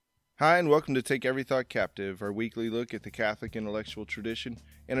Hi, and welcome to Take Every Thought Captive, our weekly look at the Catholic intellectual tradition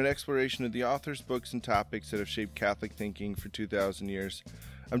and an exploration of the authors, books, and topics that have shaped Catholic thinking for 2,000 years.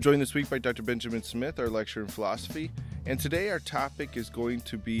 I'm joined this week by Dr. Benjamin Smith, our lecturer in philosophy, and today our topic is going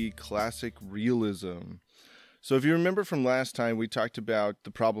to be classic realism. So if you remember from last time, we talked about the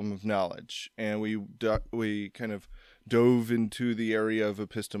problem of knowledge, and we kind of dove into the area of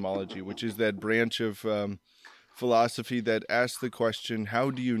epistemology, which is that branch of philosophy that asks the question, how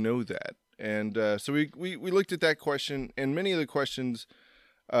do you know that? And so we looked at that question, and many of the questions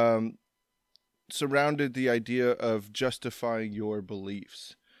surrounded the idea of justifying your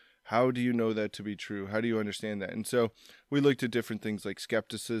beliefs. How do you know that to be true? How do you understand that? And so we looked at different things like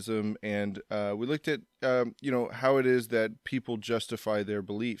skepticism, and we looked at how it is that people justify their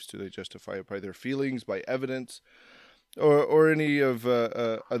beliefs. Do they justify it by their feelings, by evidence, or any of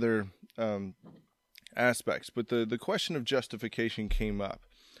other aspects? But the question of justification came up.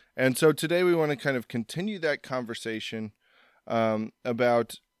 And so today we want to kind of continue that conversation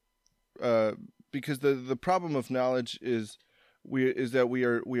about because the problem of knowledge is that we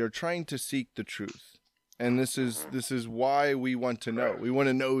are trying to seek the truth. And this is why we want to know. We want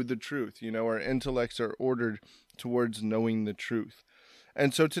to know the truth. Our intellects are ordered towards knowing the truth.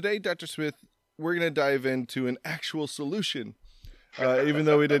 And so today, Dr. Smith, we're going to dive into an actual solution. Even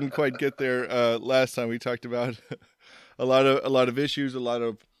though we didn't quite get there last time, we talked about a lot of issues, a lot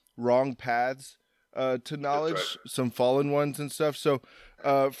of wrong paths to knowledge, right. Some fallen ones and stuff. So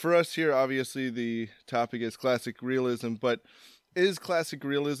for us here, obviously the topic is classic realism, but is classic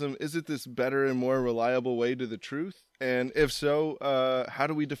realism, is it this better and more reliable way to the truth? And if so, how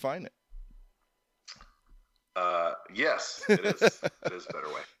do we define it? Yes, it is. It is a better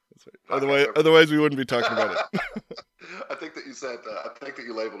way. Otherwise, we wouldn't be talking about it. I think that you said. I think that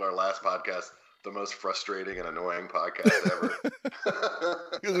you labeled our last podcast the most frustrating and annoying podcast ever.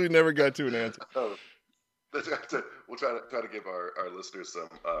 Because we never got to an answer. We'll try to give our listeners some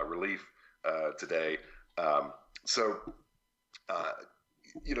relief today.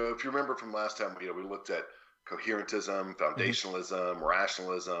 If you remember from last time, we looked at coherentism, foundationalism,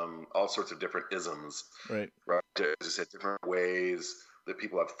 rationalism, all sorts of different isms. Right. As I said, different ways that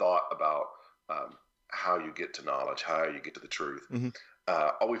people have thought about how you get to knowledge, how you get to the truth.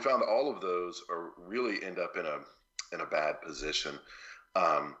 Mm-hmm. We found that all of those are really end up in a bad position,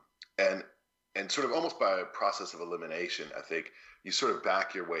 and sort of almost by a process of elimination. I think you sort of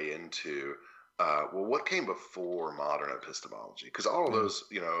back your way into what came before modern epistemology? Because all of those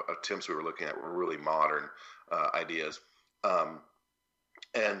attempts we were looking at were really modern ideas,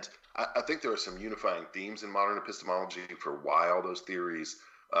 and I think there are some unifying themes in modern epistemology for why all those theories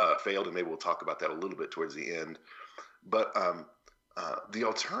failed, and maybe we'll talk about that a little bit towards the end. But the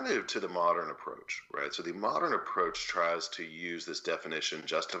alternative to the modern approach, right? So the modern approach tries to use this definition,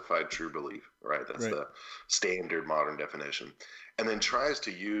 justified true belief, right? That's the standard modern definition. And then tries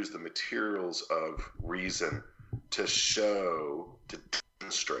to use the materials of reason to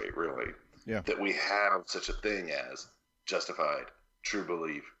demonstrate, really, that we have such a thing as justified true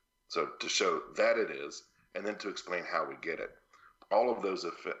belief. So to show that it is, and then to explain how we get it. All of those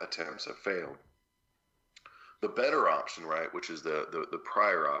attempts have failed. The better option, right, which is the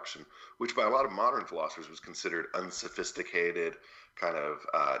prior option, which by a lot of modern philosophers was considered unsophisticated, kind of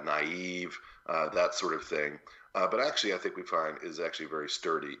naive, that sort of thing. But actually, I think we find is actually very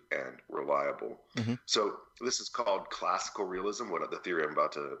sturdy and reliable. Mm-hmm. So this is called classical realism, what the theory I'm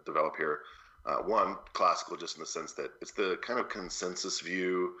about to develop here. One, classical just in the sense that it's the kind of consensus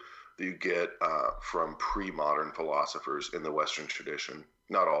view that you get from pre-modern philosophers in the Western tradition.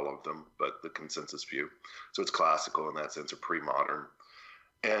 Not all of them, but the consensus view. So it's classical in that sense, or pre-modern.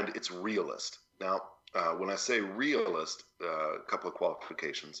 And it's realist. Now, when I say realist, a couple of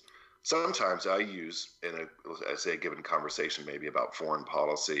qualifications. Sometimes I use, a given conversation maybe about foreign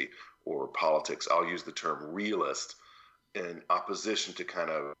policy or politics, I'll use the term realist in opposition to kind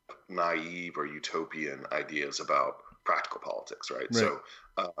of naive or utopian ideas about practical politics, right? So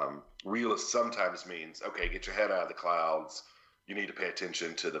realist sometimes means, okay, get your head out of the clouds. You need to pay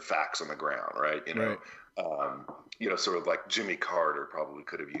attention to the facts on the ground, right? Sort of like Jimmy Carter probably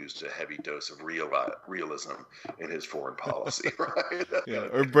could have used a heavy dose of realism in his foreign policy, right?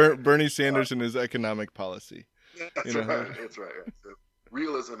 Or Bernie Sanders in his economic policy. That's right. That's right. So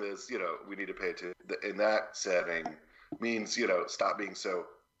realism is, we need to pay attention in that setting means, stop being so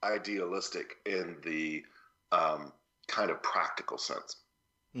idealistic in the kind of practical sense.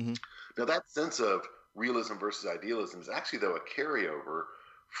 Mm-hmm. Now, that sense of realism versus idealism is actually, though, a carryover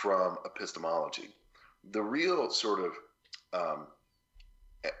from epistemology. The real sort of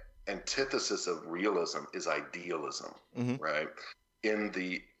antithesis of realism is idealism, right? In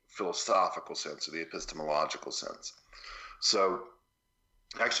the philosophical sense or the epistemological sense. So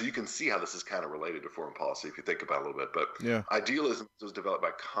actually, you can see how this is kind of related to foreign policy if you think about it a little bit. But Yeah. idealism was developed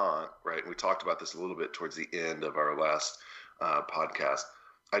by Kant, right? And we talked about this a little bit towards the end of our last podcast.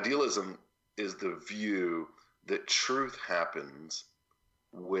 Idealism is the view that truth happens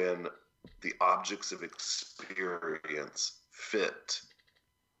when the objects of experience fit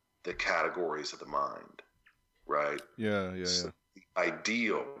the categories of the mind, right? Yeah. So the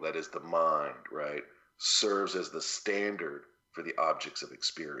ideal, that is the mind, right, serves as the standard for the objects of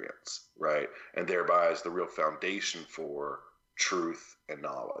experience, right? And thereby is the real foundation for truth and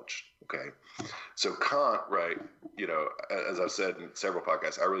knowledge, okay? So Kant, right, as I've said in several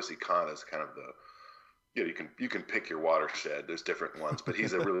podcasts, I really see Kant as kind of the, you can pick your watershed. There's different ones, but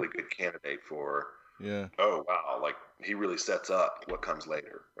he's a really good candidate for, oh, wow, like he really sets up what comes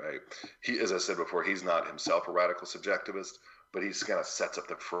later, right? He, as I said before, he's not himself a radical subjectivist, but he's kind of sets up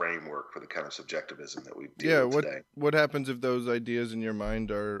the framework for the kind of subjectivism that we deal with today. What happens if those ideas in your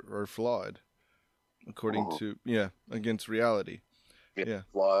mind are flawed, according to against reality? Yeah,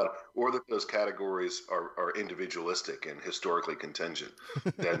 flawed, or that those categories are individualistic and historically contingent.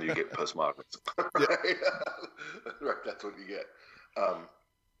 Then you get postmodernism, right? Right, that's what you get.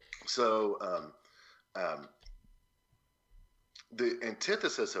 The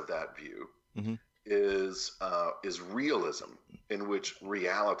antithesis of that view is realism, in which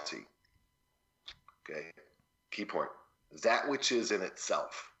reality, okay, key point, that which is in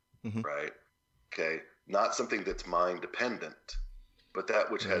itself, right? Okay, not something that's mind dependent, but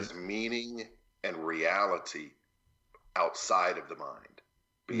that which has meaning and reality outside of the mind,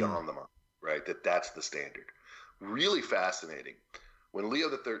 beyond the mind, right? That's the standard. Really fascinating. When Leo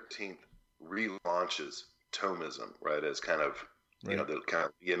XIII relaunches Thomism, right, as kind of the kind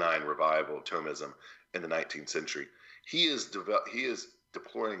of Leonine revival of Thomism in the 19th century, he is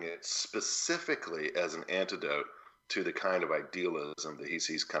deploying it specifically as an antidote to the kind of idealism that he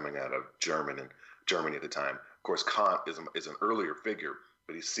sees coming out of Germany at the time. Of course, Kant is an earlier figure,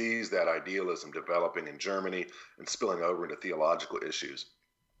 but he sees that idealism developing in Germany and spilling over into theological issues.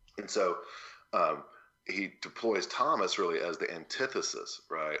 And so he deploys Thomas really as the antithesis,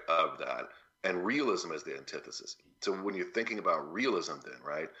 right, of that, and realism as the antithesis. So when you're thinking about realism then,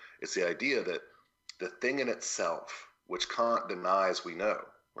 right, it's the idea that the thing in itself, which Kant denies we know,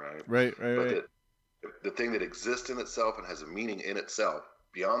 right? Right. But the thing that exists in itself and has a meaning in itself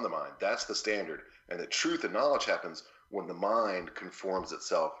beyond the mind, that's the standard. And the truth and knowledge happens when the mind conforms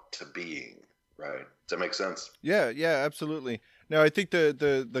itself to being, right? Does that make sense? Yeah, absolutely. Now, I think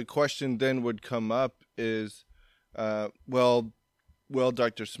the question then would come up is, well,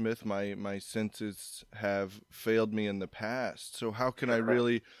 Dr. Smith, my senses have failed me in the past. So how can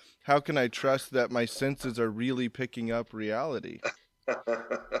I trust that my senses are really picking up reality?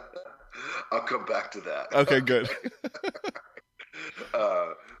 I'll come back to that. Okay, good.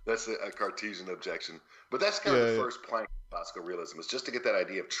 That's a Cartesian objection. But that's kind of the first plank of classical realism, is just to get that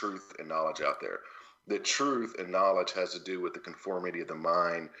idea of truth and knowledge out there. That truth and knowledge has to do with the conformity of the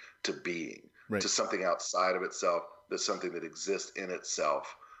mind to being, to something outside of itself, that's something that exists in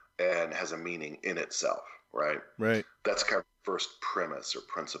itself and has a meaning in itself, right? Right. That's kind of the first premise or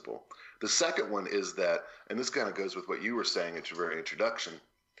principle. The second one is that, and this kind of goes with what you were saying at your very introduction,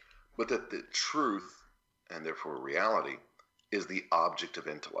 but that the truth, and therefore reality, is the object of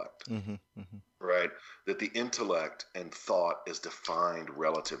intellect, right? That the intellect and thought is defined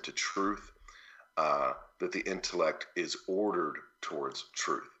relative to truth, that the intellect is ordered towards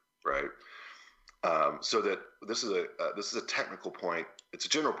truth, right? So that this is a technical point. It's a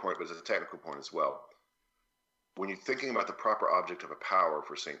general point, but it's a technical point as well. When you're thinking about the proper object of a power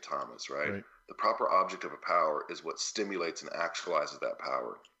for St. Thomas, right? The proper object of a power is what stimulates and actualizes that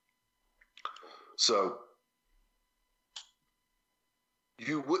power. So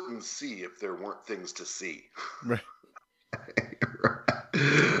you wouldn't see if there weren't things to see. Right.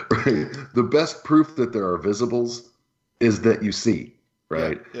 Right. The best proof that there are visibles is that you see,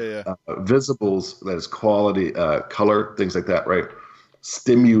 right? Visibles, that is quality, color, things like that, right?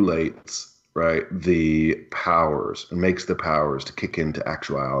 Stimulates, right, the powers and makes the powers to kick into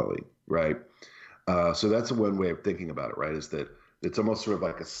actuality, right? So that's one way of thinking about it, right? Is that it's almost sort of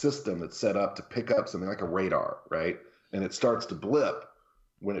like a system that's set up to pick up something like a radar, right? And it starts to blip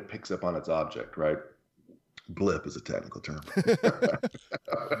when it picks up on its object, right? Blip is a technical term.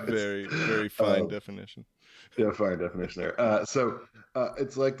 Very, very fine definition. Yeah, fine definition there. So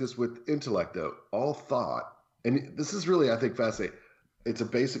it's like this with intellect, though. All thought, and this is really, I think, fascinating. It's a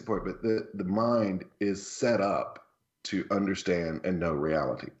basic point, but the mind is set up to understand and know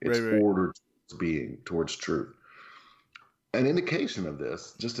reality. It's ordered towards being, towards truth. An indication of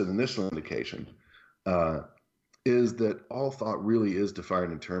this, just an initial indication, uh, is that all thought really is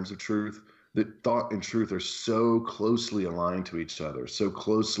defined in terms of truth. That thought and truth are so closely aligned to each other, so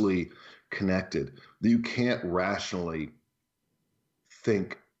closely connected, that you can't rationally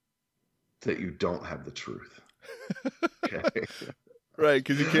think that you don't have the truth. Okay. Right,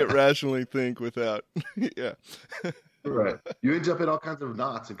 because you can't rationally think without, yeah. Right. You end up in all kinds of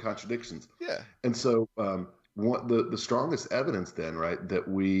knots and contradictions. Yeah. And so, what the strongest evidence then, right, that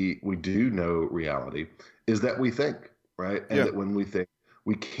we do know reality is that we think, right, and Yeah. that when we think,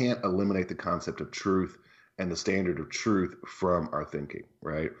 we can't eliminate the concept of truth and the standard of truth from our thinking,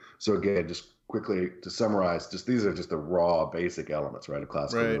 right? So again, just quickly to summarize, just these are just the raw basic elements, right, of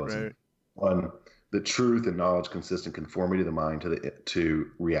classical realism. Right. One, the truth and knowledge consist in conformity of the mind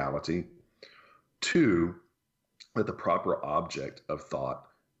to reality. Two, that the proper object of thought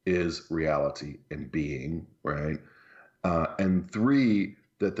is reality and being, right? And three,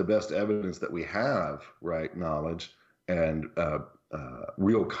 that the best evidence that we have, right, knowledge and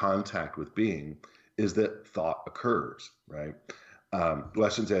real contact with being, is that thought occurs, right? Well, I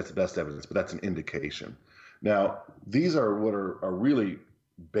shouldn't say that's the best evidence, but that's an indication. Now, these are what are really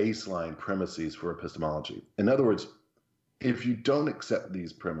baseline premises for epistemology. In other words, if you don't accept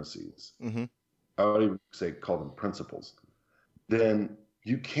these premises, Mm-hmm. I would even say call them principles, then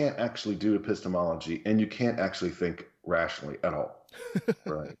you can't actually do epistemology and you can't actually think rationally at all.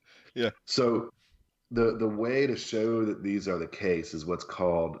 Right. Yeah. So the way to show that these are the case is what's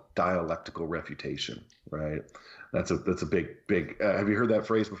called dialectical refutation, right? That's a big have you heard that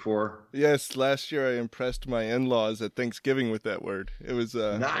phrase before? Yes, last year I impressed my in-laws at Thanksgiving with that word. It was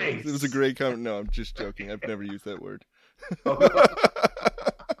Nice. It was a great comment. No, I'm just joking. I've never used that word.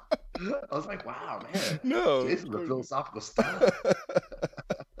 I was like, wow, man. No. This is the philosophical stuff.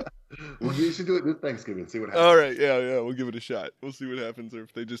 Well, you should do it this Thanksgiving. See what happens. All right, yeah, we'll give it a shot. We'll see what happens, or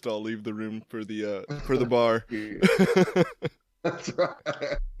if they just all leave the room for the bar. That's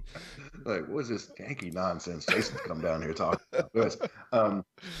right. Like, what is this Yankee nonsense Jason's come down here talking about?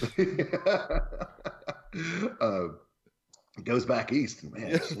 Goes back east and,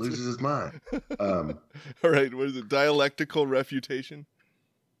 man, just loses his mind. All right, what is it? Dialectical refutation?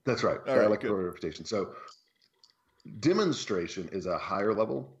 That's right. All Dialectical refutation. So demonstration is a higher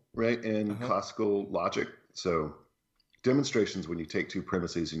level, right, in classical logic. So demonstrations when you take two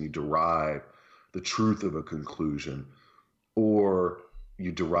premises and you derive the truth of a conclusion, or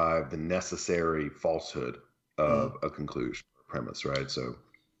you derive the necessary falsehood of a conclusion or premise, right? So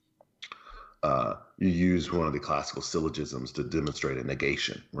you use one of the classical syllogisms to demonstrate a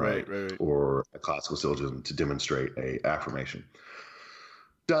negation, right? Or a classical syllogism to demonstrate a affirmation.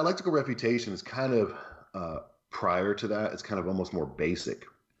 Dialectical refutation is kind of prior to that. It's kind of almost more basic.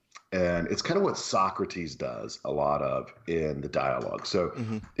 And it's kind of what Socrates does a lot of in the dialogue. So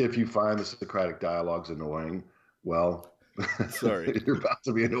if you find the Socratic dialogues annoying, well, sorry, you're about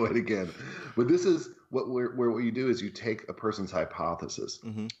to be annoyed again. But this is what you do is you take a person's hypothesis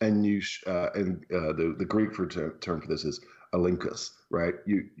and you the Greek term for this is alinkus, right?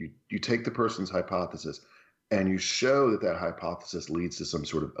 You take the person's hypothesis and you show that hypothesis leads to some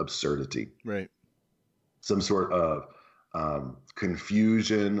sort of absurdity, right? Some sort of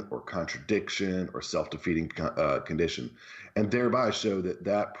confusion or contradiction or self-defeating condition, and thereby show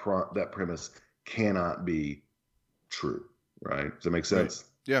that premise cannot be true, right? Does that make sense?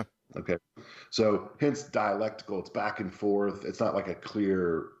 Right. Yeah. Okay. So hence dialectical, it's back and forth. It's not like a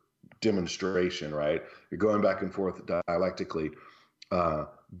clear demonstration, right? You're going back and forth dialectically,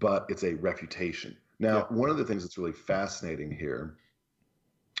 but it's a refutation. Now, one of the things that's really fascinating here,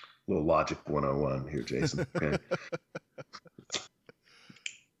 a little logic 101 here, Jason. Okay.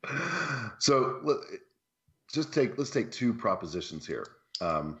 So let's take two propositions here.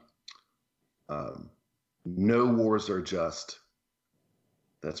 No wars are just.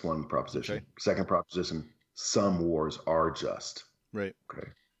 That's one proposition. Okay. Second proposition, some wars are just. Right. Okay.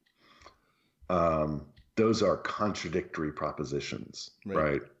 Those are contradictory propositions,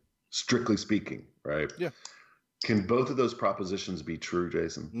 right? Strictly speaking, right? Yeah. Can both of those propositions be true,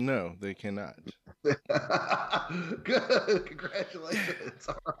 Jason? No, they cannot. Good. Congratulations.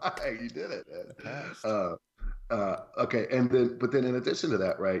 All right. You did it, man. Okay. But then in addition to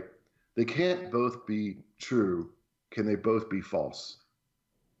that, right, they can't both be true. Can they both be false?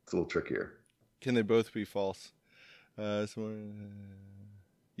 It's a little trickier. Can they both be false? Yes.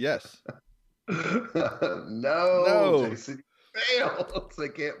 No. Jason, failed. They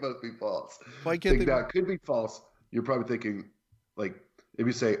can't both be false. Why can't they? That could be false. You're probably thinking, like, if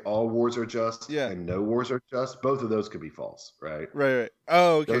you say all wars are just and no wars are just, both of those could be false, right? Right.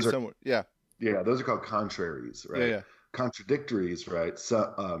 Oh, okay. Yeah. Yeah, those are called contraries, right? Yeah. contradictories, right?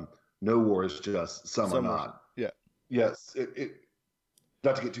 So, no war is just, some are Somewhere. not. Yeah. Yes,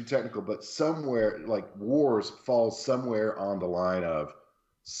 not to get too technical, but somewhere like wars falls somewhere on the line of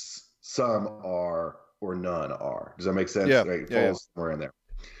some are or none are. Does that make sense? Yeah. Right? It Yeah. Yeah. falls somewhere in there.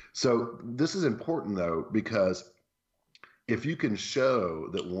 So this is important though, because if you can show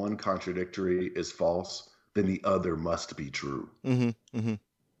that one contradictory is false, then the other must be true. Mm-hmm. Mm-hmm.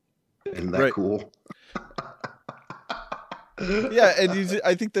 Isn't that Right. cool? Yeah, and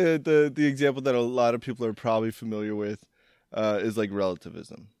I think the example that a lot of people are probably familiar with is like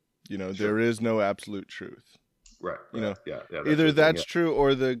relativism. Sure. There is no absolute truth. Right. Yeah. Either that's true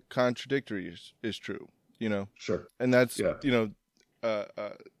or the contradictory is true. Sure. And that's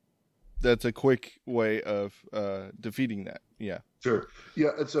that's a quick way of defeating that. Yeah. Sure. Yeah.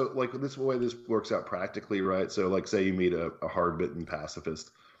 And so like this way this works out practically, right? So like say you meet a hard-bitten pacifist,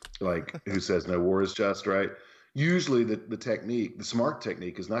 like who says no war is just, right? Usually the smart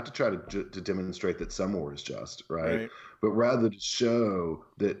technique is not to try to demonstrate that some war is just, right? But rather to show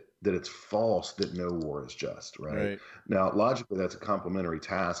that it's false that no war is just, right? Now, logically, that's a complementary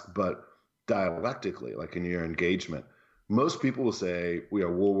task, but dialectically, like in your engagement, most people will say,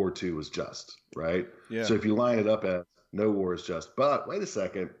 World War II was just, right? Yeah. So if you line it up as no war is just, but wait a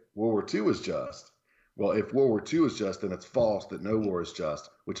second, World War II is just. Well, if World War II is just, then it's false that no war is just,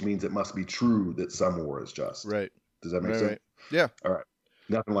 which means it must be true that some war is just. Right. Does that make sense? Right. Yeah. All right.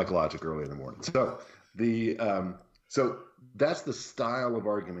 Nothing like logic early in the morning. So so that's the style of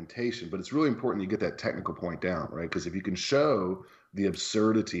argumentation, but it's really important you get that technical point down, right? Because if you can show the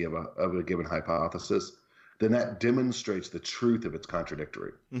absurdity of a given hypothesis, then that demonstrates the truth of its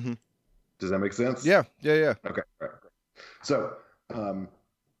contradictory. Mm-hmm. Does that make sense? Yeah. Okay. Right. So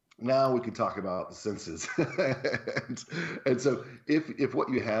now we can talk about the senses. and so if what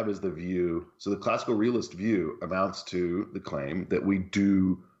you have is the view, so the classical realist view amounts to the claim that we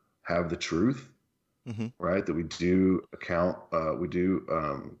do have the truth, mm-hmm. right? That we do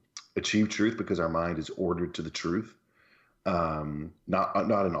achieve truth because our mind is ordered to the truth. Not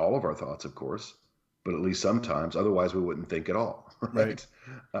in all of our thoughts, of course, but at least sometimes. Otherwise, we wouldn't think at all, right?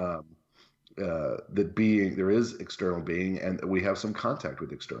 That there is external being, and we have some contact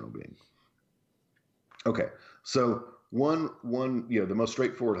with external being. Okay, so one the most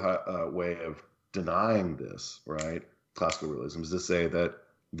straightforward way of denying this, right, classical realism, is to say that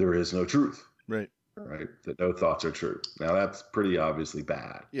there is no truth, right, that no thoughts are true. Now that's pretty obviously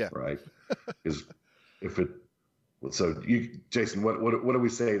bad, right? Because Jason, what do we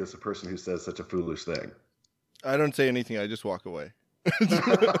say to a person who says such a foolish thing? I don't say anything. I just walk away.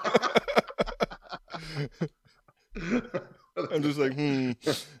 I'm just like,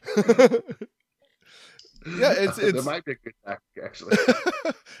 Yeah, it's that might be a good tactic, actually.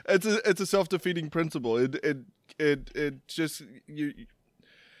 it's a self-defeating principle. It just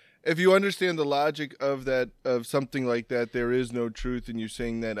if you understand the logic of something like that, there is no truth, and you're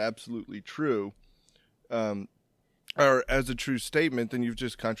saying that absolutely true, or as a true statement, then you've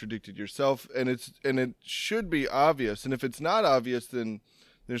just contradicted yourself, and it should be obvious. And if it's not obvious, then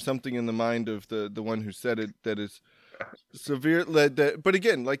there's something in the mind of the one who said it that is severe. But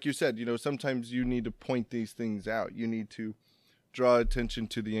again, like you said, sometimes you need to point these things out. You need to draw attention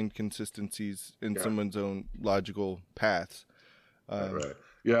to the inconsistencies in someone's own logical paths. Right.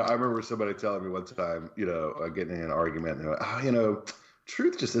 Yeah, I remember somebody telling me one time, getting in an argument, and they're like,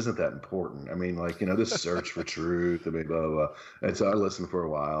 truth just isn't that important. I mean, this search for truth, blah, blah, blah. And so I listened for a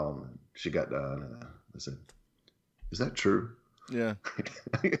while, and she got done, and I said, is that true? Yeah.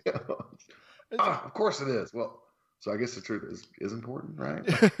 Of course it is. Well, so I guess the truth is important, right?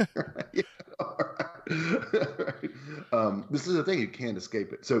 This is the thing, you can't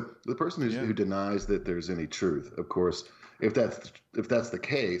escape it. So the person who denies that there's any truth, of course, if that's the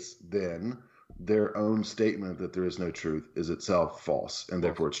case, then their own statement that there is no truth is itself false, and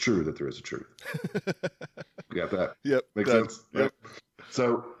therefore it's true that there is a truth. You got that? Yep. Makes sense? Yep.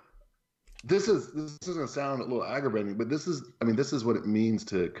 So this is going to sound a little aggravating, but this is what it means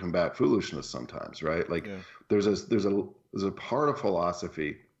to combat foolishness sometimes, right? There's a part of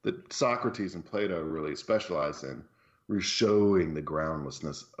philosophy that Socrates and Plato really specialize in, showing the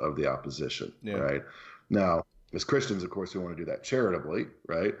groundlessness of the opposition, right? Now, as Christians, of course, we want to do that charitably,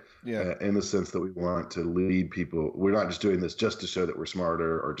 right? Yeah. In the sense that we want to lead people. We're not just doing this just to show that we're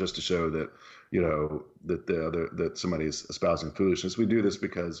smarter, or just to show that, that somebody is espousing foolishness. We do this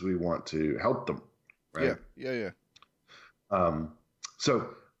because we want to help them, right? Yeah. So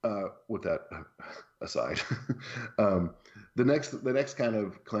with that aside, the next kind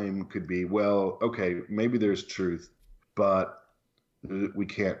of claim could be, well, okay, maybe there's truth, but we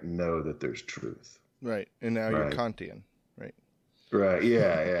can't know that there's truth. Right, and now you're Kantian. Right.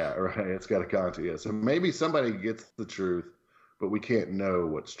 Yeah. Yeah. Right. It's got a content. Yeah. So maybe somebody gets the truth, but we can't know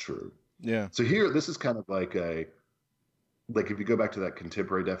what's true. Yeah. So here, this is kind of like if you go back to that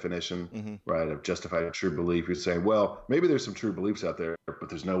contemporary definition, Hmm. right, of justified true belief, you're saying, well, maybe there's some true beliefs out there, but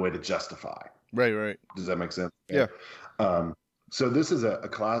there's no way to justify. Right. Right. Does that make sense? Yeah. Okay. Um, so this is a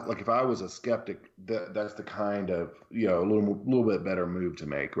class. Like if I was a skeptic, that's the kind of a little bit better move to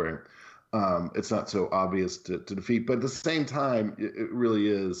make, right? It's not so obvious to defeat, but at the same time, it really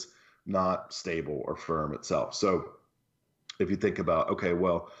is not stable or firm itself. So if you think about, okay,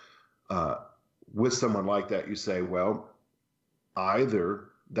 well, uh, with someone like that, you say, well, either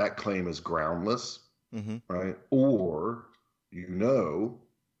that claim is groundless, Hmm. right, or you know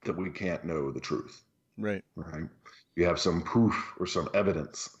that we can't know the truth, Right. right? You have some proof or some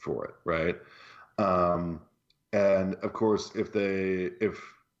evidence for it, right? Um, and of course, if they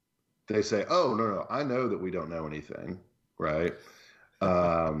say, "Oh no, I know that we don't know anything," right?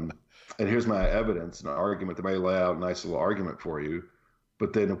 And here's my evidence and an argument. They may lay out a nice little argument for you,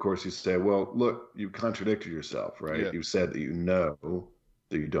 but then of course you say, "Well, look, you contradicted yourself, right? Yeah. You said that you know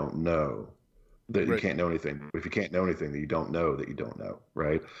that you don't know." That you Right. can't know anything. But if you can't know anything, that you don't know that you don't know,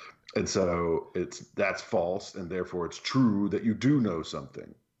 right? And so that's false, and therefore it's true that you do know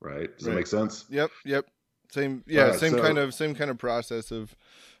something, right? Does that Right. make sense? Yep. Yep. Same. All Yeah. right. So Same kind of process of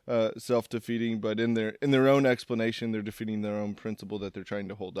self-defeating, but in their own explanation, they're defeating their own principle that they're trying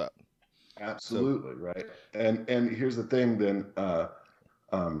to hold up. So absolutely right. And here's the thing. Then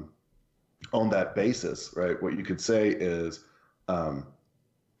um, on that basis, right? What you could say is, um,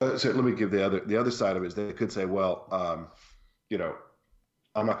 so let me give the other side of it is they could say, well, you know,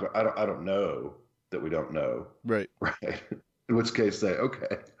 I'm not going. I don't know that we don't know, right. right? In which case, say,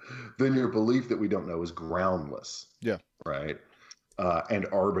 okay, then your belief that we don't know is groundless, Yeah. right? And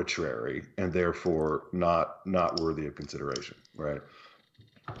arbitrary, and therefore not worthy of consideration, right?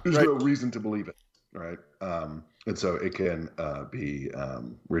 There's Right. no reason to believe it, right? And so it can be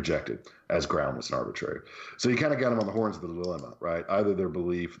rejected as groundless and arbitrary. So you kind of got them on the horns of the dilemma, right? Either their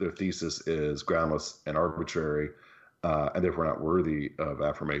belief, their thesis is groundless and arbitrary, and therefore not worthy of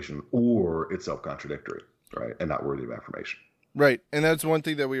affirmation, or it's self-contradictory, right, and not worthy of affirmation. Right. And that's one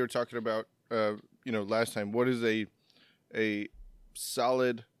thing that we were talking about, last time. What is a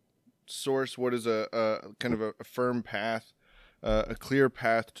solid source? What is a kind of a firm path, a clear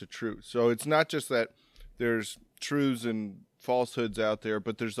path to truth? So it's not just that there's truths and falsehoods out there,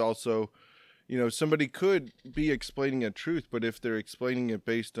 but there's also, somebody could be explaining a truth, but if they're explaining it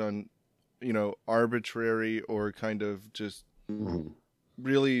based on, arbitrary or kind of just Mm-hmm.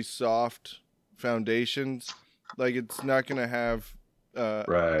 really soft foundations, like it's not going to have,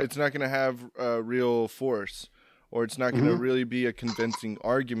 Right. it's not going to have real force, or it's not going to Mm-hmm. really be a convincing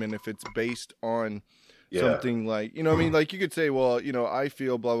argument if it's based on Yeah. something like, what I mean? Like you could say, well, I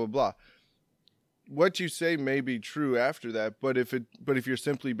feel blah, blah, blah. What you say may be true after that, but if you're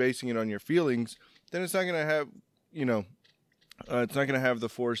simply basing it on your feelings, then it's not going to have, it's not going to have the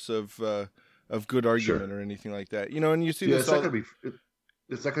force of good argument Sure. or anything like that, and you see Yeah, this all,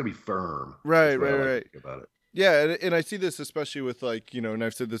 it's not gonna be firm. right, That's what I right, like to right. think about it. Yeah, and I see this especially with and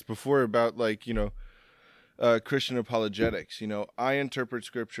I've said this before about Christian apologetics. I interpret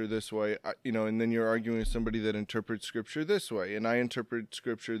scripture this way, and then you're arguing with somebody that interprets scripture this way, and I interpret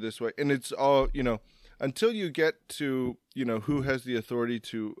scripture this way, and it's all, until you get to, who has the authority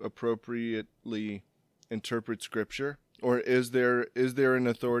to appropriately interpret scripture, or is there an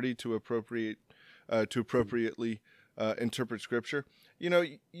authority to appropriately interpret scripture?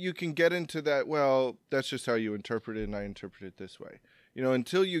 You can get into that. Well, that's just how you interpret it, and I interpret it this way.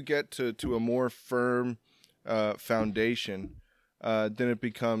 Until you get to a more firm foundation, then it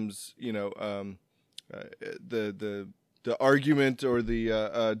becomes, the argument or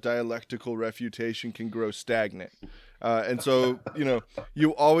the dialectical refutation can grow stagnant. And so,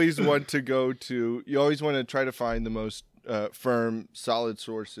 you always want to try to find the most firm, solid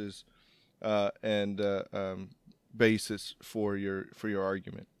sources and basis for your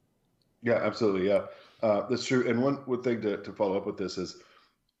argument. Yeah, absolutely. Yeah, that's true. And one thing to follow up with this is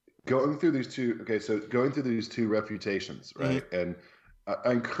going through these two. Okay, so going through these two refutations, right? Mm-hmm. And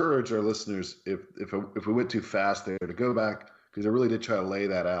I encourage our listeners, if we went too fast there, to go back, because I really did try to lay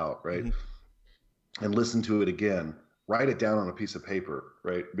that out, right? Mm-hmm. And listen to it again. Write it down on a piece of paper,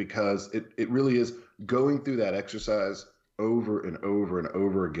 right? Because it really is going through that exercise over and over and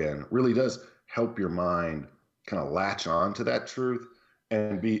over again really does help your mind kind of latch on to that truth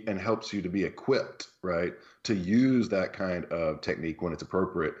and helps you to be equipped, right, to use that kind of technique when it's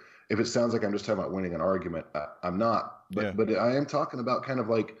appropriate. If it sounds like I'm just talking about winning an argument, I'm not, but I am talking about kind of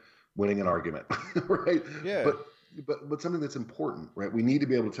like winning an argument, right? Yeah. But but something that's important, right? We need to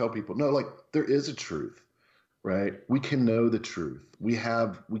be able to tell people, no, like there is a truth, right? We can know the truth. We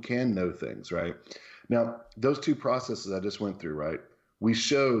can know things, right? Now, those two processes I just went through, right? We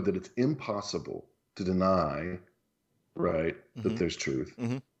showed that it's impossible to deny, right, that there's truth.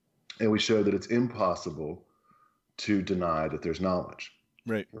 And we showed that it's impossible to deny that there's knowledge.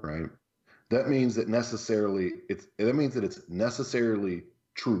 Right. Right. That means that it's necessarily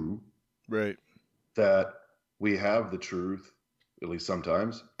true. Right. That we have the truth, at least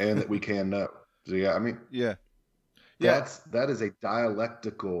sometimes, and that we can know. So yeah, I mean, yeah. That is a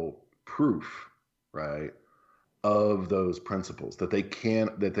dialectical proof, right, of those principles,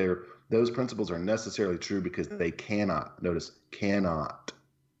 those principles are necessarily true because they cannot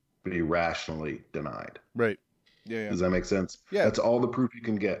be rationally denied. Right. Yeah. Does that make sense? Yeah. That's all the proof you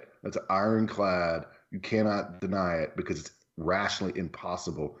can get. That's ironclad. You cannot deny it because it's rationally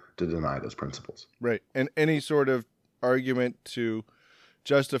impossible to deny those principles. Right. And any sort of argument to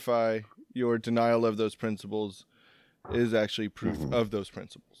justify your denial of those principles is actually proof of those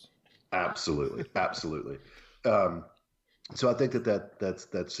principles. Absolutely. Absolutely. So I think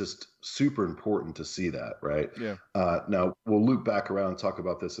that's just super important to see that, right? Yeah. Now we'll loop back around and talk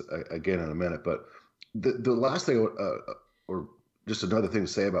about this again in a minute, but the last thing, or just another thing to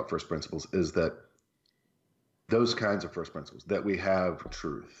say about first principles is that those kinds of first principles, that we have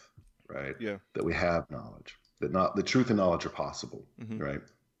truth, right? Yeah. That we have knowledge, that the truth and knowledge are possible, right?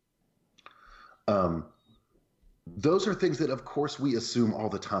 Those are things that, of course, we assume all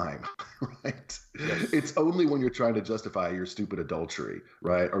the time, right? Yes. It's only when you're trying to justify your stupid adultery,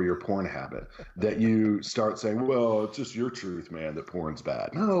 right, or your porn habit, that you start saying, "Well, it's just your truth, man, that porn's bad."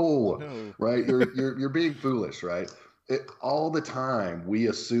 No. Right? You're being foolish, right? All the time, we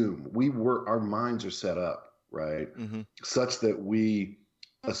assume our minds are set up, right, such that we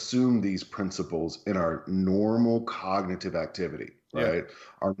assume these principles in our normal cognitive activity, right? Yeah.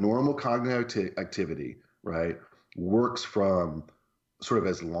 Our normal cognitive activity, right, works from sort of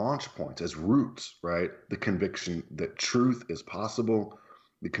as launch points, as roots, right? The conviction that truth is possible,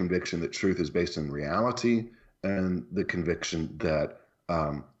 the conviction that truth is based in reality, and the conviction that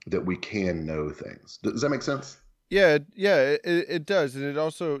that we can know things. Does that make sense? Yeah, it does, and it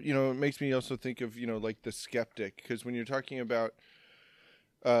also, it makes me also think of, like the skeptic, because when you're talking about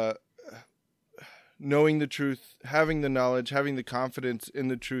knowing the truth, having the knowledge, having the confidence in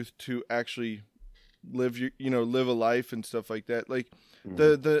the truth to actually live a life and stuff like that. Like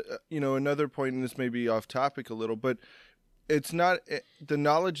the another point, and this may be off topic a little, but it's not the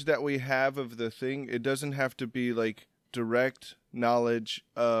knowledge that we have of the thing. It doesn't have to be like direct knowledge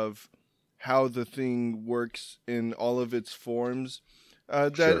of how the thing works in all of its forms.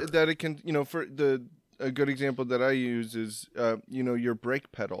 That it can, for a good example that I use is, your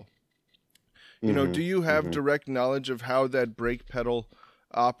brake pedal. Do you have direct knowledge of how that brake pedal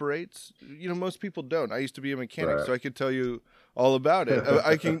operates? Most people don't. I used to be a mechanic, so I could tell you all about it.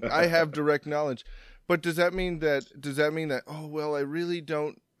 I have direct knowledge. But does that mean that oh well, I really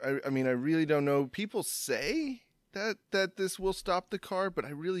don't know. People say that this will stop the car, but I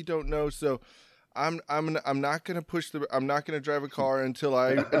really don't know. So I'm not going to drive a car until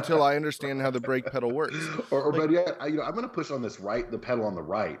I understand how the brake pedal works. Or better yet, I'm going to push on the pedal on the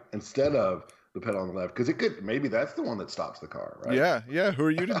right instead of the pedal on the left, because maybe that's the one that stops the car, right? Yeah. Who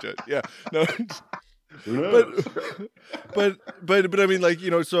are you to judge? Yeah, no. Who knows? But I mean, like,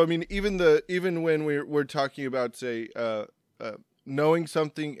 so I mean, even when we're talking about, say, knowing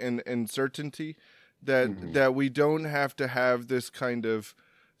something and certainty, that we don't have to have this kind of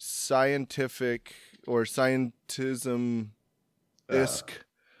scientific or scientism-esque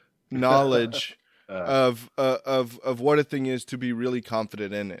knowledge of what a thing is to be really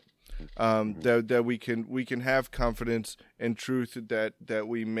confident in it. That we can have confidence and truth that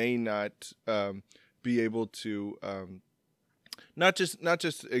we may not be able to not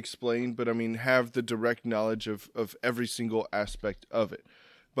just explain, but I mean have the direct knowledge of every single aspect of it.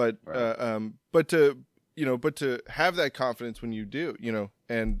 But right. But to have that confidence when you do,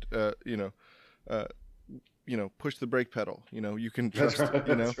 and push the brake pedal. You can trust. That's right,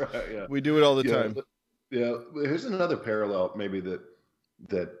 that's right, yeah. We do it all the time. Yeah. Here's another parallel, maybe that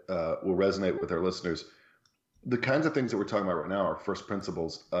will resonate with our listeners. The kinds of things that we're talking about right now are first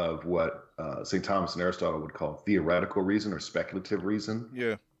principles of what St. Thomas and Aristotle would call theoretical reason or speculative reason.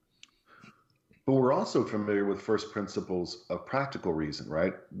 Yeah. But we're also familiar with first principles of practical reason,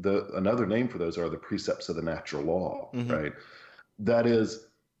 right? Another name for those are the precepts of the natural law, right? That is,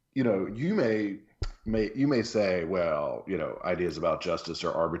 you may say, well, ideas about justice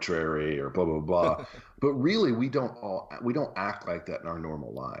are arbitrary or blah, blah, blah. But really, we don't act like that in our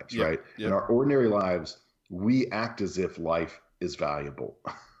normal lives, right? Yeah. In our ordinary lives, we act as if life is valuable,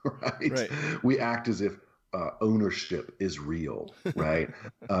 right? Right. We act as if ownership is real, right?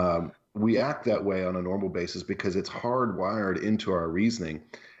 We act that way on a normal basis because it's hardwired into our reasoning.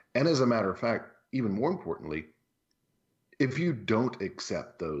 And as a matter of fact, even more importantly, if you don't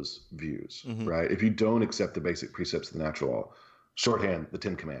accept those views, Mm-hmm. right? If you don't accept the basic precepts of the natural law, shorthand, the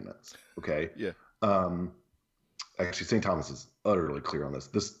Ten Commandments, okay? Yeah. Actually, St. Thomas is utterly clear on this.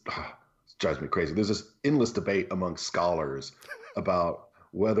 This drives me crazy. There's this endless debate among scholars about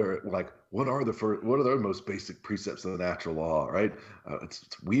whether, like, what are the most basic precepts of the natural law, right? It's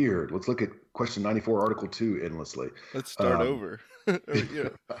weird. Let's look at question 94, Article 2 endlessly. Let's start over. Yeah.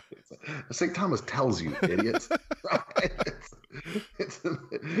 St. Thomas tells you, idiots. Right?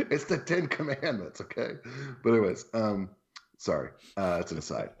 It's the Ten Commandments, okay? But anyways, sorry, it's an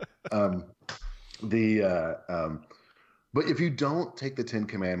aside. But if you don't take the Ten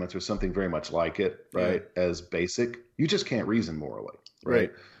Commandments or something very much like it, right, as basic, you just can't reason morally,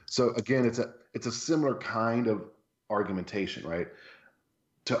 right? So again, it's a similar kind of argumentation, right?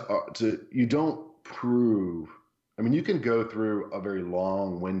 To you don't prove. I mean, you can go through a very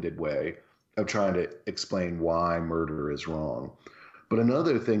long-winded way of trying to explain why murder is wrong, but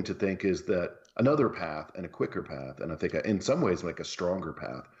another thing to think is that another path and a quicker path, and I think in some ways like a stronger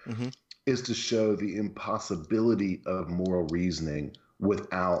path, Mm-hmm. is to show the impossibility of moral reasoning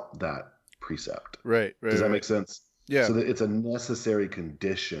without that precept. Right. Does that make sense? Yeah. So that it's a necessary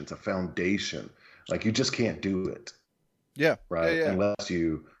condition, it's a foundation. Like you just can't do it. Yeah. Right. Yeah. Unless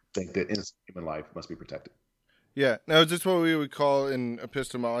you think that innocent human life must be protected. Yeah. Now, is this what we would call in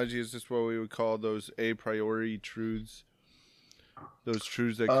epistemology? Is this what we would call those a priori truths? Those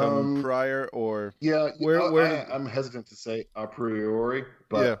truths that come prior, or I'm hesitant to say a priori,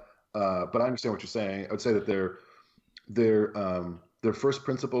 but I understand what you're saying. I would say that they're first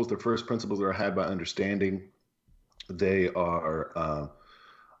principles. They're first principles that are had by understanding. They are,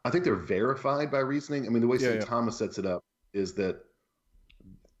 I think, they're verified by reasoning. I mean, the way St. Thomas sets it up is that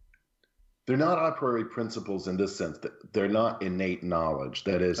they're not a priori principles in this sense, that they're not innate knowledge.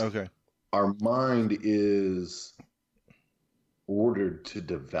 That is, our mind is ordered to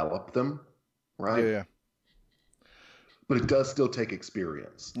develop them, right? Yeah. But it does still take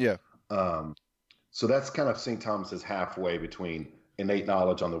experience. Yeah. So that's kind of St. Thomas's halfway between innate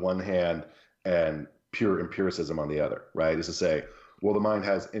knowledge on the one hand and pure empiricism on the other, right? Is to say, well, the mind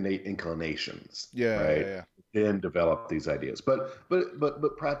has innate inclinations, right? And develop these ideas. But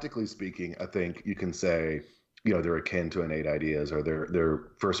practically speaking, I think you can say, they're akin to innate ideas, or they're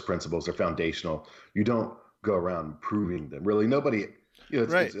first principles, they're foundational. You don't go around proving them. Really, nobody,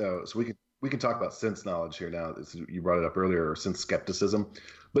 so we can talk about sense knowledge here now. You brought it up earlier, or sense skepticism,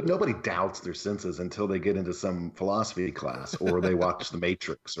 but nobody doubts their senses until they get into some philosophy class or they watch The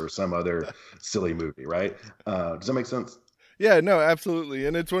Matrix or some other silly movie, right? Does that make sense? Yeah, no, absolutely.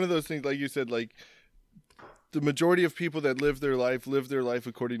 And it's one of those things, like you said, like the majority of people that live their life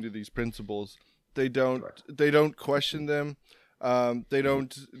according to these principles. They don't question them. They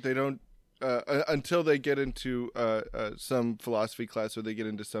don't until they get into some philosophy class, or they get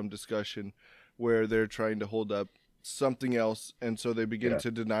into some discussion where they're trying to hold up something else, and so they begin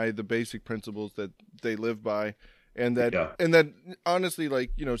to deny the basic principles that they live by, and that honestly, like,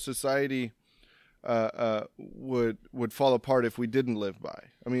 society would fall apart if we didn't live by.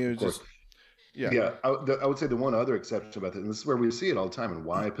 I mean, it was just I would say the one other exception about that, and this is where we see it all the time, and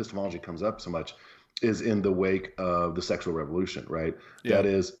why epistemology comes up so much, is in the wake of the sexual revolution, right? Yeah. That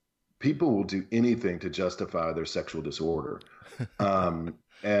is, people will do anything to justify their sexual disorder,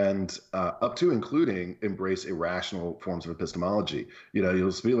 and up to including embrace irrational forms of epistemology. You'll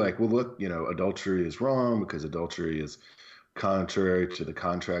just be like, well, look, adultery is wrong because adultery is contrary to the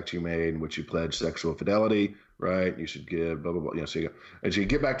contract you made in which you pledged sexual fidelity, right? You should give blah, blah, blah. So you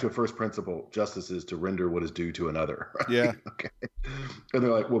get back to a first principle, justice is to render what is due to another. Right? Yeah. Okay. And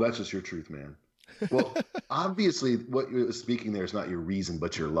they're like, well, that's just your truth, man. Well, obviously, what you're speaking there is not your reason,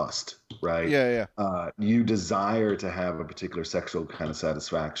 but your lust, right? Yeah. You desire to have a particular sexual kind of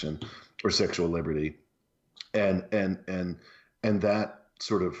satisfaction or sexual liberty, and that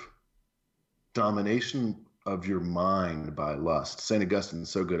sort of domination of your mind by lust. St. Augustine is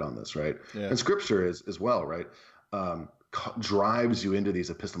so good on this, right? Yeah. And Scripture is as well, right? Drives you into these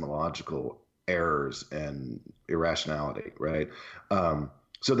epistemological errors and irrationality, right?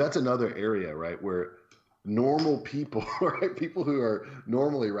 So that's another area, right, where normal people, right, people who are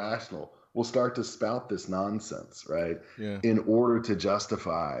normally rational, will start to spout this nonsense, right, in order to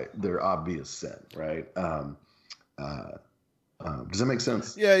justify their obvious sin, right? Does that make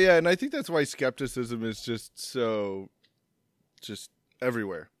sense? Yeah, and I think that's why skepticism is just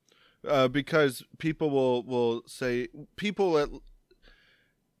everywhere. because people will say, people at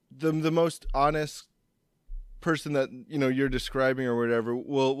the most honest person that you're describing or whatever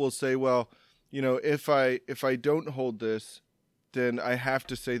will say, well, if I don't hold this, then I have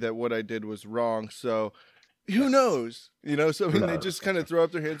to say that what I did was wrong. So who knows? So I mean, they just kind of throw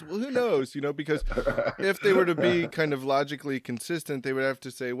up their hands. Well, who knows? Because if they were to be kind of logically consistent, they would have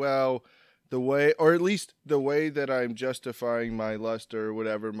to say, well, the way, or at least the way that I'm justifying my lust or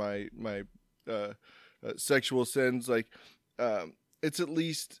whatever, my sexual sins, like it's at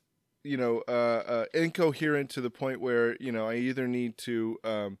least incoherent to the point where I either need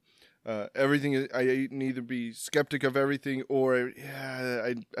to everything. I need to be skeptic of everything, or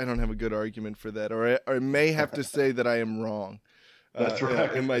I don't have a good argument for that, or I may have to say that I am wrong. That's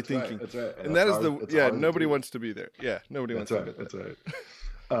right. In my That's thinking, right. That's right. And that is nobody wants to be there. Yeah, nobody wants to be there. That's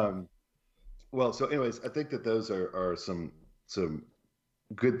right. Well, so anyways, I think that those are some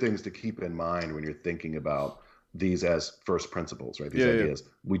good things to keep in mind when you're thinking about these as first principles, right? These ideas.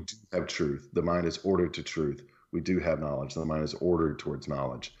 Yeah. We do have truth. The mind is ordered to truth. We do have knowledge. The mind is ordered towards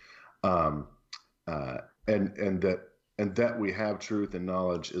knowledge. And that we have truth and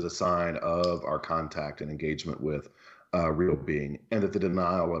knowledge is a sign of our contact and engagement with real being, and that the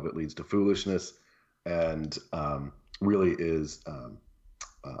denial of it leads to foolishness and really is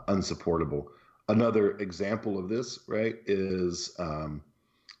unsupportable. Another example of this, right, is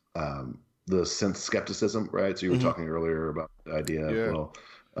the sense skepticism, right? So you were talking earlier about the idea of,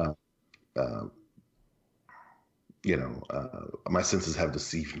 my senses have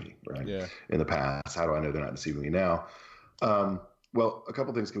deceived me, right? Yeah. In the past, how do I know they're not deceiving me now? Well, a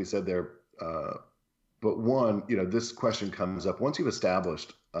couple things can be said there. But one, this question comes up once you've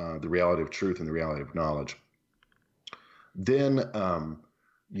established the reality of truth and the reality of knowledge. Then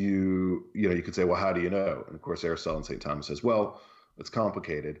you could say, well, how do you know? And of course, Aristotle and St. Thomas says, well, it's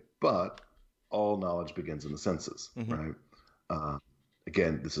complicated, but all knowledge begins in the senses, right?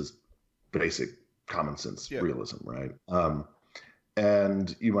 Again, this is basic common sense realism, right?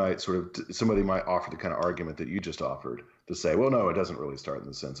 And you might somebody might offer the kind of argument that you just offered to say, well, no, it doesn't really start in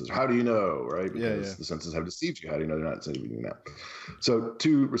the senses. How do you know, right? Because the senses have deceived you. How do you know they're not deceiving you now? So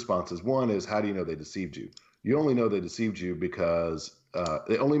two responses. One is, how do you know they deceived you? You only know they deceived you because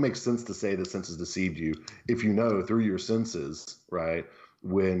it only makes sense to say the senses deceived you if you know through your senses, right,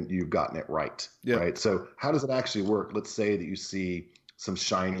 when you've gotten it right, right? So how does it actually work? Let's say that you see some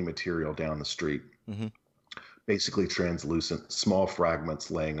shiny material down the street, basically translucent, small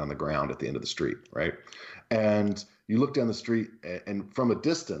fragments laying on the ground at the end of the street, right? And you look down the street and from a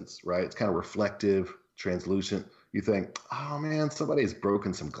distance, right, it's kind of reflective, translucent. You think, oh man, somebody's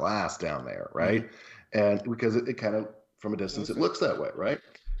broken some glass down there, right? And because it kind of, from a distance, it looks that way, right?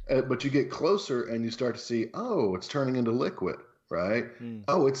 But you get closer and you start to see, oh, it's turning into liquid, right?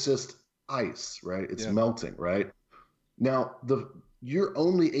 Oh, it's just ice, right? It's melting, right? Now, you're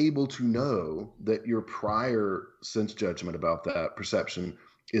only able to know that your prior sense judgment about that perception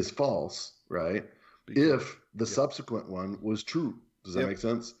is false, right? If the subsequent one was true. Does that make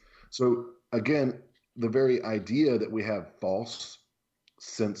sense? So again, the very idea that we have false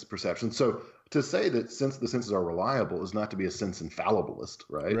sense perception. So to say that since the senses are reliable is not to be a sense infallibilist,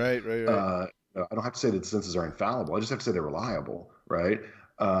 right? Right. I don't have to say that the senses are infallible. I just have to say they're reliable, right?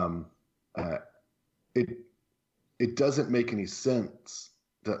 It doesn't make any sense.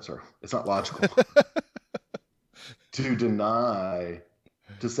 It's not logical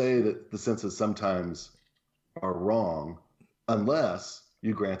to say that the senses sometimes are wrong unless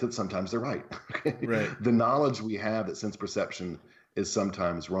you grant that sometimes they're right. Right. The knowledge we have that sense perception is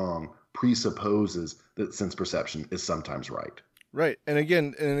sometimes wrong presupposes that sense perception is sometimes right. Right. And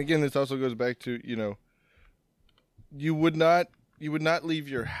again, this also goes back to, you would not leave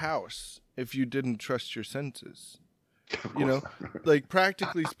your house if you didn't trust your senses. Like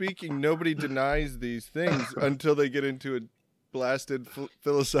practically speaking, nobody denies these things until they get into a blasted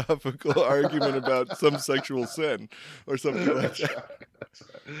philosophical argument about some sexual sin or something like that.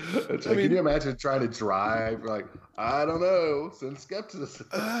 That's right. Can you imagine trying to drive like, I don't know, sense skepticism?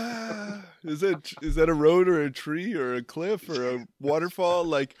 Is that a road or a tree or a cliff or a waterfall?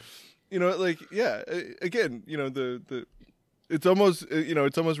 Like, again, it's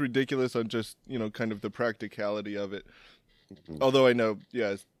almost ridiculous on just, kind of the practicality of it. Although I know,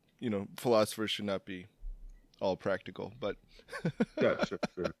 philosophers should not be all practical, but yeah, sure.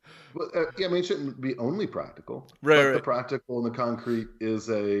 Well, it shouldn't be only practical. Right. The practical and the concrete is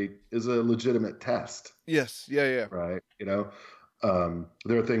a legitimate test. Yes. Yeah. Right. There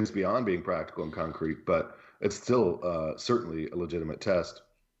are things beyond being practical and concrete, but it's still certainly a legitimate test.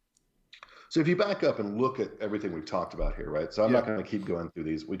 So if you back up and look at everything we've talked about here, right? So I'm not going to keep going through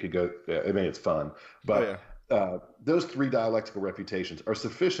these. We could go. I mean, it's fun, but those three dialectical refutations are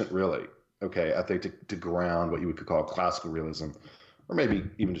sufficient, really. Okay, I think to ground what you would call classical realism, or maybe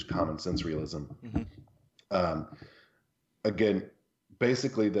even just common sense realism. Again,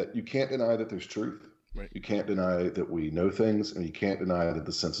 basically that you can't deny that there's truth. Right. You can't deny that we know things, and you can't deny that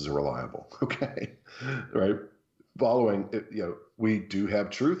the senses are reliable. Okay, right? Following, we do have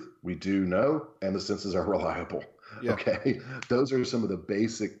truth, we do know, and the senses are reliable. Yeah. Okay, those are some of the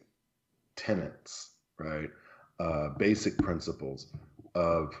basic tenets, right? Basic principles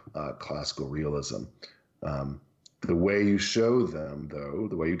of classical realism. The way you show them, though,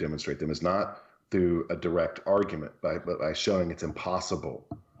 the way you demonstrate them, is not through a direct argument, but by showing it's impossible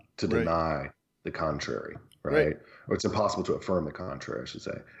to deny the contrary, right? Or it's impossible to affirm the contrary, I should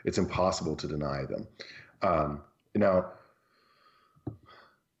say. It's impossible to deny them. Now,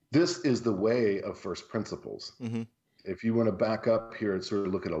 this is the way of first principles. If you want to back up here and sort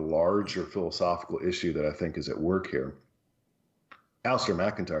of look at a larger philosophical issue that I think is at work here, Alistair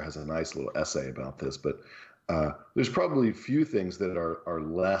McIntyre has a nice little essay about this, but there's probably a few things that are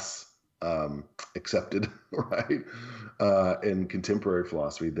less accepted, right, in contemporary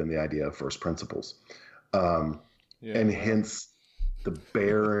philosophy than the idea of first principles. And hence the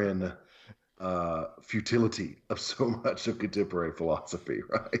barren futility of so much of contemporary philosophy,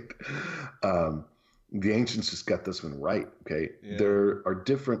 right? The ancients just got this one right, okay? Yeah. There are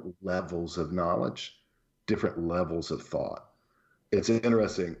different levels of knowledge, different levels of thought. It's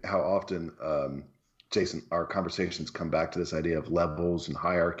interesting how often, Jason, our conversations come back to this idea of levels and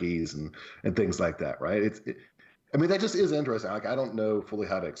hierarchies and things like that, right? I mean, that just is interesting. Like, I don't know fully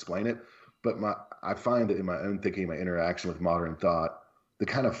how to explain it, but I find that in my own thinking, my interaction with modern thought, the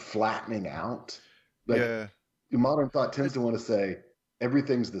kind of flattening out. Modern thought tends to want to say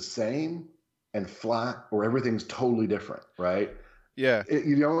everything's the same and flat, or everything's totally different, right? Yeah.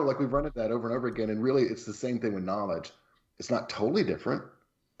 Like we've run into that over and over again, and really it's the same thing with knowledge. It's not totally different,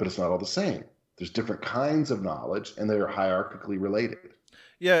 but it's not all the same. There's different kinds of knowledge, and they're hierarchically related.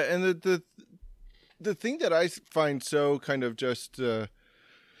 Yeah, and the thing that I find so kind of just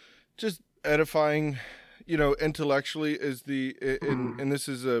edifying, intellectually is and this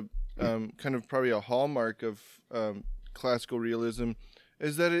is a kind of probably a hallmark of classical realism,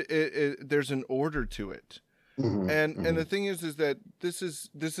 is that there's an order to it. And the thing is that this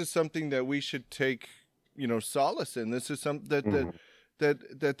is something that we should take solace in. This is something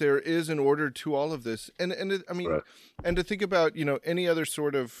that there is an order to all of this, and I mean, and to think about any other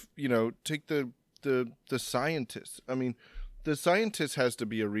sort of take the scientists. I mean, the scientist has to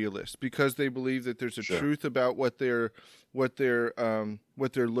be a realist because they believe that there's a truth about what they're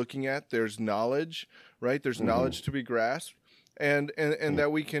looking at. There's knowledge, right? There's knowledge to be grasped, and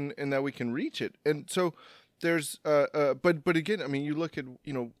that we can reach it. And so there's but again, I mean, you look at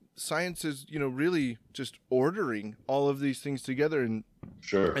science is really just ordering all of these things together and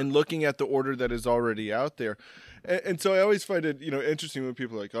looking at the order that is already out there. And so I always find it interesting when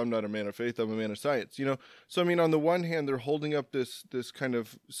people are like, I'm not a man of faith, I'm a man of science. So I mean, on the one hand, they're holding up this kind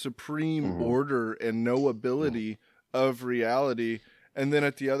of supreme order and knowability of reality, and then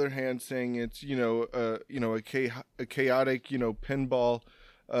at the other hand saying it's a chaotic pinball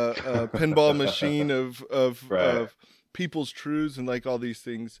pinball machine of people's truths and like all these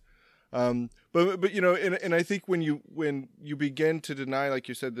things. But and I think when you begin to deny, like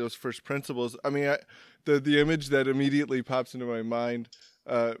you said, those first principles, I mean, the image that immediately pops into my mind,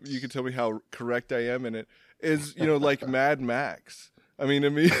 you can tell me how correct I am in it, is like Mad Max. I mean,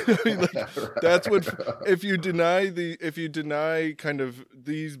 like, that's what, if you deny kind of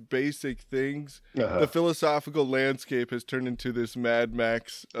these basic things, the philosophical landscape has turned into this Mad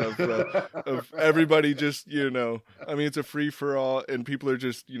Max of everybody just, I mean, it's a free for all, and people are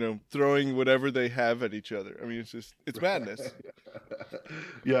just, throwing whatever they have at each other. I mean, it's madness.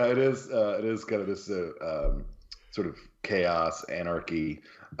 Yeah, it is kind of this sort of chaos, anarchy.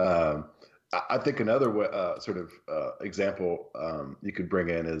 I think another example you could bring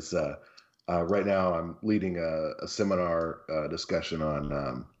in is right now I'm leading a seminar discussion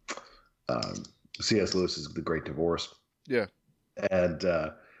on C.S. Lewis's The Great Divorce. Yeah, and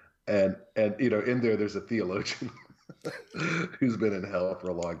in there's a theologian who's been in hell for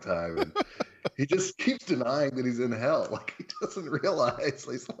a long time, and he just keeps denying that he's in hell. Like, he doesn't realize.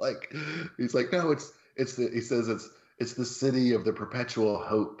 He's like, no, he says it's the city of the perpetual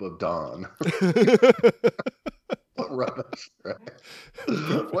hope of dawn. rubbish,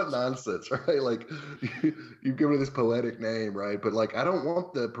 right? What nonsense, right? Like you give me this poetic name, right? But like, I don't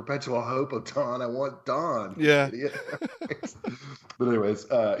want the perpetual hope of dawn. I want dawn. Yeah. Idiot. But anyways,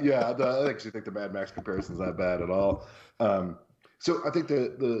 yeah, I actually think the Mad Max comparison is not bad at all. So I think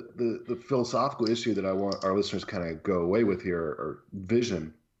the philosophical issue that I want our listeners kind of go away with here, or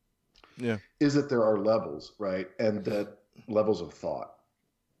vision, is that there are levels, right? And that levels of thought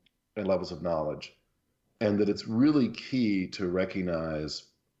and levels of knowledge, and that it's really key to recognize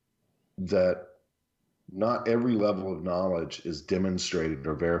that not every level of knowledge is demonstrated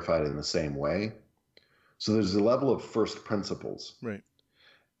or verified in the same way. So there's a level of first principles. Right.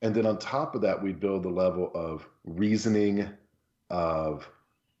 And then on top of that, we build the level of reasoning, of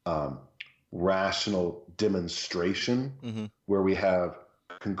rational demonstration, where we have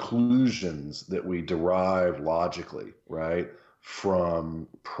conclusions that we derive logically, right, from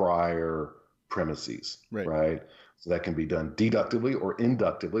prior premises, right? So that can be done deductively or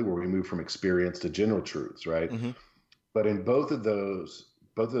inductively, where we move from experience to general truths, right? But in both of those,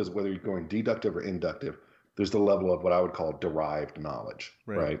 whether you're going deductive or inductive, there's the level of what I would call derived knowledge,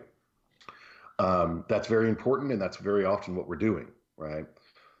 right? That's very important, and that's very often what we're doing, right?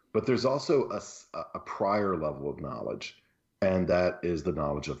 But there's also a prior level of knowledge, and that is the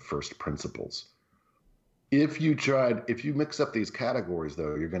knowledge of first principles. If you mix up these categories,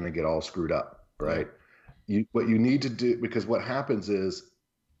 though, you're going to get all screwed up, right? What you need to do, because what happens is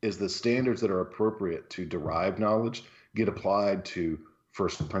the standards that are appropriate to derived knowledge get applied to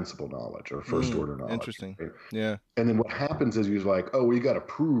first principle knowledge or first order knowledge. Interesting. Right? Yeah. And then what happens is you're like, oh, well, you got to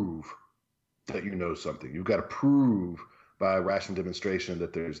prove that you know something. You've got to prove by rational demonstration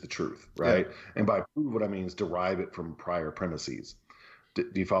that there's the truth, right? Yeah. And by prove, what I mean is derive it from prior premises. Do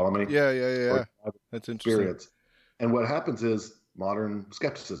you follow me? Yeah. That's interesting. And what happens is modern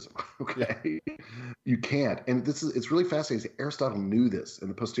skepticism. Okay, you can't. And it's really fascinating. Aristotle knew this in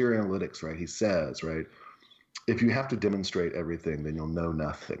the Posterior Analytics, right? He says, right, if you have to demonstrate everything, then you'll know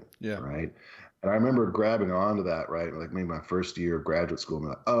nothing. Yeah. Right. And I remember grabbing onto that, right? Like maybe my first year of graduate school, and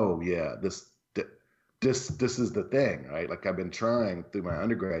I'm like, oh yeah, this is the thing, right? Like I've been trying through my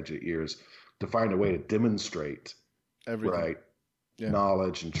undergraduate years to find a way to demonstrate everything, right? Yeah.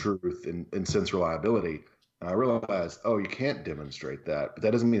 Knowledge and truth and sense reliability. And I realized, oh, you can't demonstrate that, but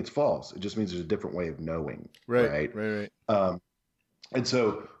that doesn't mean it's false. It just means there's a different way of knowing, right? And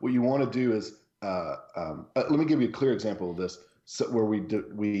so what you want to do is, let me give you a clear example of this, where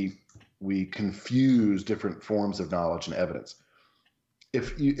we confuse different forms of knowledge and evidence.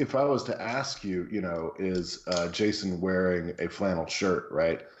 If I was to ask you, is Jason wearing a flannel shirt,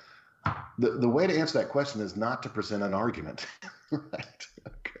 right? The way to answer that question is not to present an argument, right?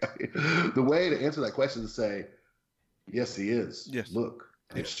 Okay. The way to answer that question is to say, yes, he is. Yes. Look,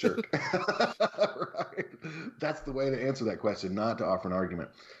 his shirt. Right? That's the way to answer that question, not to offer an argument.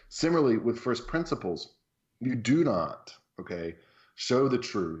 Similarly, with first principles, you do not, show the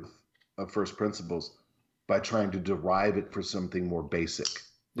truth of first principles by trying to derive it for something more basic,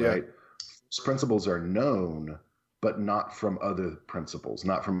 right? First principles are known, but not from other principles,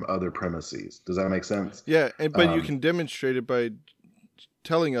 not from other premises. Does that make sense? Yeah, but you can demonstrate it by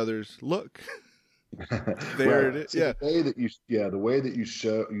telling others, look, there it is. So the way that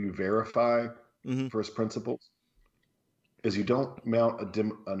you verify first principles is you don't mount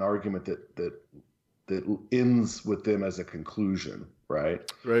an argument that ends with them as a conclusion,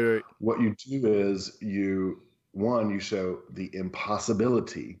 right? Right. What you do is you show the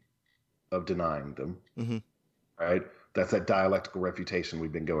impossibility of denying them, right? That's that dialectical refutation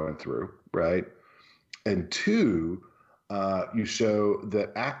we've been going through, right? And two, you show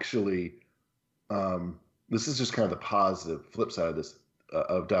that actually, this is just kind of the positive flip side of this,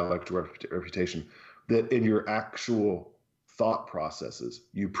 of dialectical refutation, that in your actual thought processes,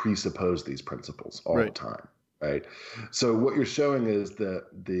 you presuppose these principles all the time, right? So what you're showing is that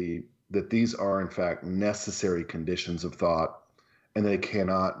these are in fact necessary conditions of thought, and they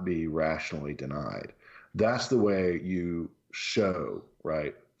cannot be rationally denied. That's the way you show,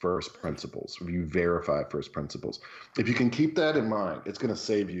 right, first principles. You verify first principles. If you can keep that in mind, it's going to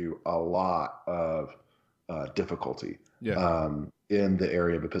save you a lot of difficulty in the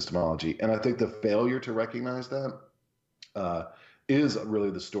area of epistemology. And I think the failure to recognize that is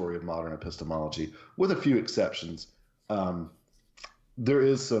really the story of modern epistemology, with a few exceptions. There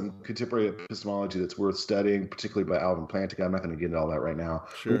is some contemporary epistemology that's worth studying, particularly by Alvin Plantinga. I'm not going to get into all that right now.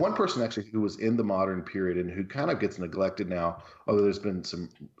 Sure. But one person actually who was in the modern period and who kind of gets neglected now, although there's been some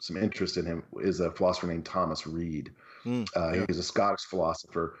interest in him, is a philosopher named Thomas Reid. He's a Scottish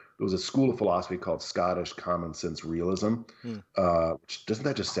philosopher. There was a school of philosophy called Scottish Common Sense Realism. Which, doesn't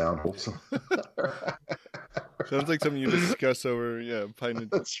that just sound wholesome? Sounds like something you discuss over, a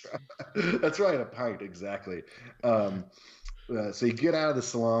pint. That's right. That's right, a pint, exactly. So you get out of the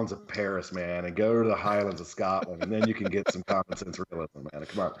salons of Paris, man, and go to the Highlands of Scotland, and then you can get some common sense realism, man.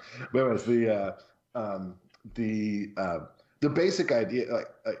 Come on. But anyways, the basic idea,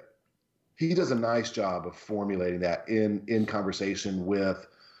 he does a nice job of formulating that in conversation with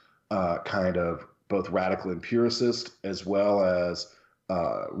kind of both radical empiricist as well as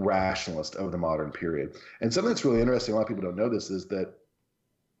rationalist of the modern period. And something that's really interesting, a lot of people don't know this, is that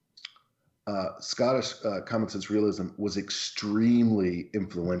Scottish common sense realism was extremely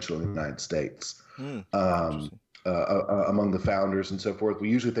influential in the United States among the founders and so forth. We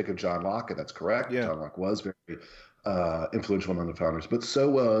usually think of John Locke, and that's correct. Yeah. John Locke was very influential among the founders, but so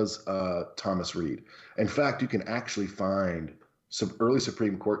was Thomas Reid. In fact, you can actually find some early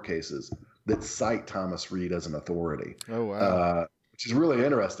Supreme Court cases that cite Thomas Reid as an authority. Oh, wow. Which is really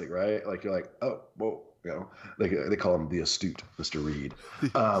interesting, right? Like, you're like, oh, whoa, they call him the astute Mr. Reid.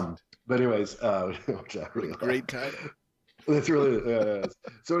 But anyways, which I really great title. That's really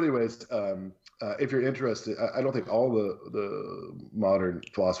so. Anyways, if you're interested, I don't think all the modern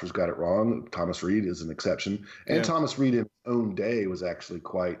philosophers got it wrong. Thomas Reid is an exception, and Thomas Reid in his own day was actually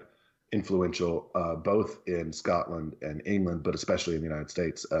quite influential, both in Scotland and England, but especially in the United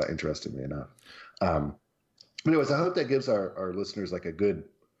States. Interestingly enough. Anyways, I hope that gives our listeners like a good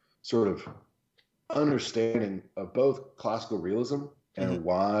sort of understanding of both classical realism and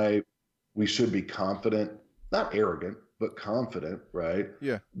why we should be confident, not arrogant, but confident, right?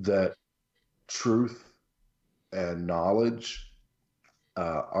 Yeah. That truth and knowledge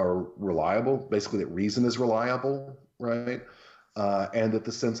are reliable, basically that reason is reliable, right? And that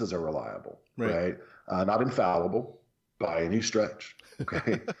the senses are reliable, right? Not infallible by any stretch,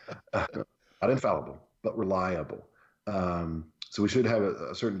 okay? Not infallible, but reliable. So we should have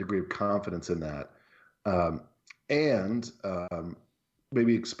a certain degree of confidence in that. And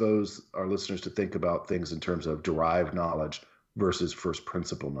maybe expose our listeners to think about things in terms of derived knowledge versus first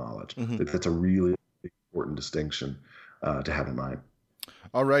principle knowledge. That's a really important distinction to have in mind.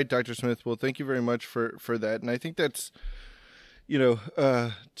 All right, Dr. Smith. Well, thank you very much for that. And I think that's,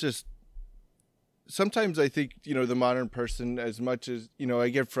 just sometimes I think, the modern person, as much as, I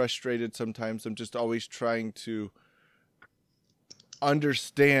get frustrated sometimes, I'm just always trying to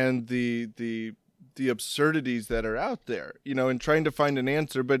understand the absurdities that are out there, and trying to find an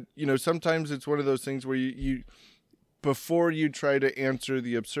answer. But, sometimes it's one of those things where you before you try to answer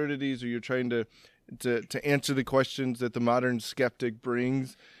the absurdities, or you're trying to answer the questions that the modern skeptic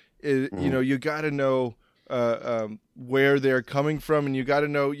brings, you got to know where they're coming from, and you got to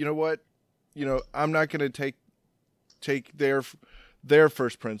know, I'm not going to take their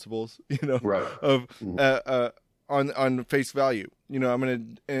first principles, of on face value. I'm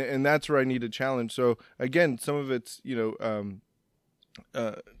going to, and that's where I need a challenge. So again, some of it's,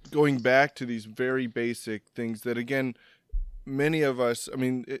 going back to these very basic things that, again, many of us, I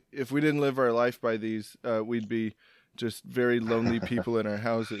mean, if we didn't live our life by these, we'd be just very lonely people in our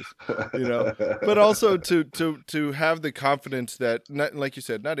houses, but also to have the confidence that, not, like you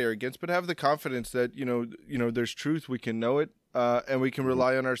said, not arrogance, but have the confidence that, there's truth, we can know it, and we can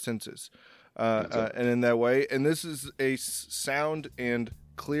rely on our senses. And in that way, and this is a sound and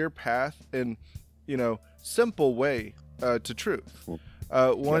clear path and, simple way to truth.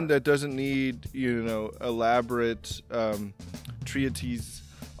 One that doesn't need, elaborate treatises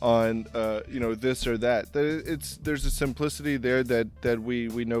on, this or that. There's a simplicity there that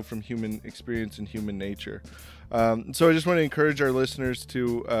we know from human experience and human nature. So I just want to encourage our listeners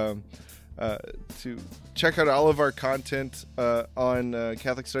to check out all of our content on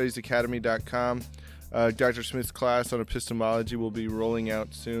CatholicStudiesAcademy.com. Dr. Smith's class on epistemology will be rolling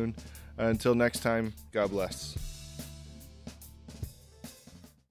out soon. Until next time, God bless.